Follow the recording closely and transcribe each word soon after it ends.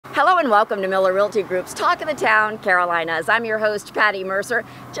Hello and welcome to Miller Realty Group's Talk of the Town Carolinas. I'm your host, Patty Mercer,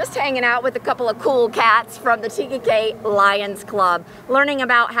 just hanging out with a couple of cool cats from the TegaCayLionsClub, learning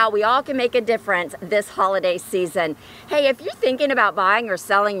about how we all can make a difference this holiday season. Hey, if you're thinking about buying or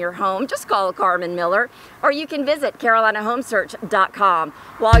selling your home, just call Carmen Miller, or you can visit CarolinaHomeSearch.com.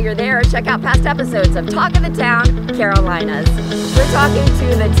 While you're there, check out past episodes of Talk of the Town Carolinas. We're talking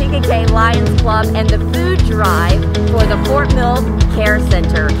to the TegaCayLionsClub and the food drive for the Fort Mill Care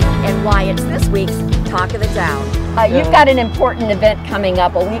Center, and why it's this week's Talk of the Town. You've got an important event coming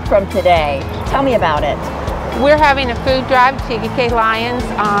up a week from today. Tell me about it. We're having a food drive at TegaCay Lions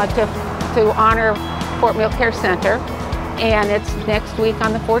to honor Fort Mill Care Center, and it's next week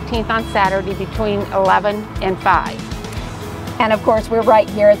on the 14th on Saturday between 11 and 5. And of course, we're right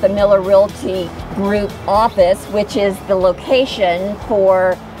here at the Miller Realty Group office, which is the location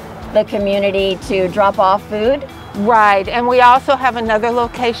for the community to drop off food. Right, and we also have another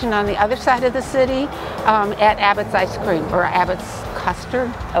location on the other side of the city at Abbott's Ice Cream, or Abbott's Custard.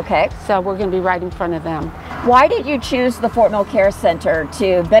 Okay. So we're going to be right in front of them. Why did you choose the Fort Mill Care Center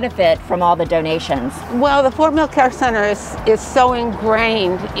to benefit from all the donations? Well, the Fort Mill Care Center is so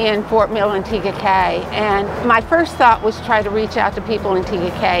ingrained in Fort Mill and Tega-Cay, and my first thought was try to reach out to people in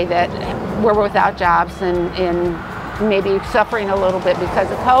Tega-Cay that were without jobs and maybe suffering a little bit because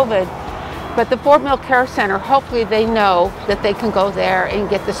of COVID. But the Fort Mill Care Center, hopefully they know that they can go there and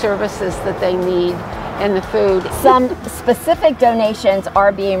get the services that they need and the food. Some specific donations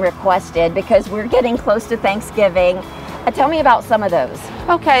are being requested because we're getting close to Thanksgiving. Tell me about some of those.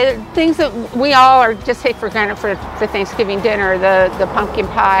 Okay, things that we all are just take for granted for Thanksgiving dinner, the pumpkin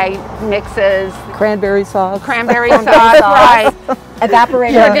pie mixes. Cranberry sauce. Cranberry sauce, right.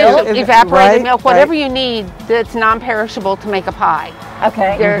 Evaporated milk. Evaporated milk, whatever you need that's non-perishable to make a pie.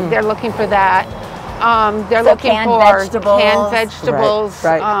 Okay. They're looking for that. They're so looking canned for vegetables. Canned vegetables.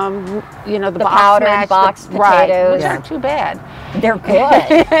 Right. You know, the powdered boxed potatoes. Right, which aren't too bad. They're good.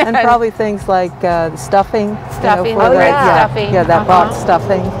 And probably things like stuffing. Stuffing. Stuffing. Yeah, that box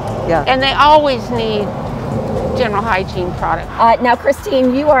stuffing. Yeah. And they always need general hygiene products. Now,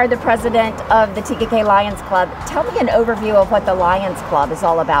 Christine, you are the president of the TegaCay Lions Club. Tell me an overview of what the Lions Club is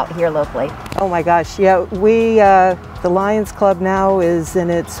all about here locally. Oh my gosh, yeah, the Lions Club now is in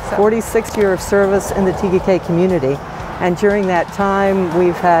its 46th year of service in the Tega-Cay community. And during that time,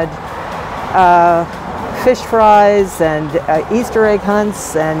 we've had fish fries and Easter egg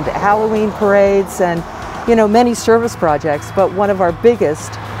hunts and Halloween parades and, you know, many service projects. But one of our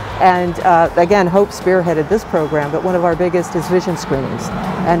biggest, and again, Hope spearheaded this program, but one of our biggest is vision screenings.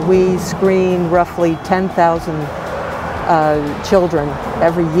 And we screen roughly 10,000 children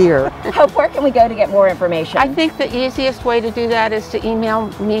every year. Hope, where can we go to get more information? I think the easiest way to do that is to email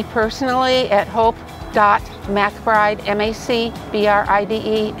me personally at hope.macbride,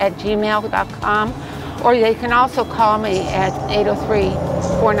 MACBRIDE@gmail.com, or they can also call me at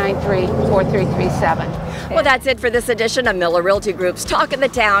 803-493-4337. Well, that's it for this edition of Miller Realty Group's Talk of the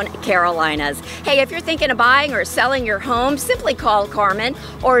Town Carolinas. Hey, if you're thinking of buying or selling your home, simply call Carmen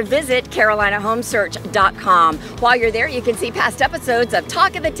or visit CarolinaHomeSearch.com. While you're there, you can see past episodes of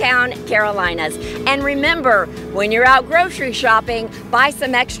Talk of the Town Carolinas. And remember, when you're out grocery shopping, buy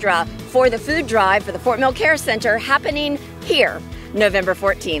some extra for the food drive for the Fort Mill Care Center happening here November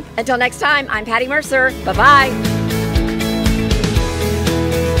 14th. Until next time, I'm Patty Mercer. Bye-bye.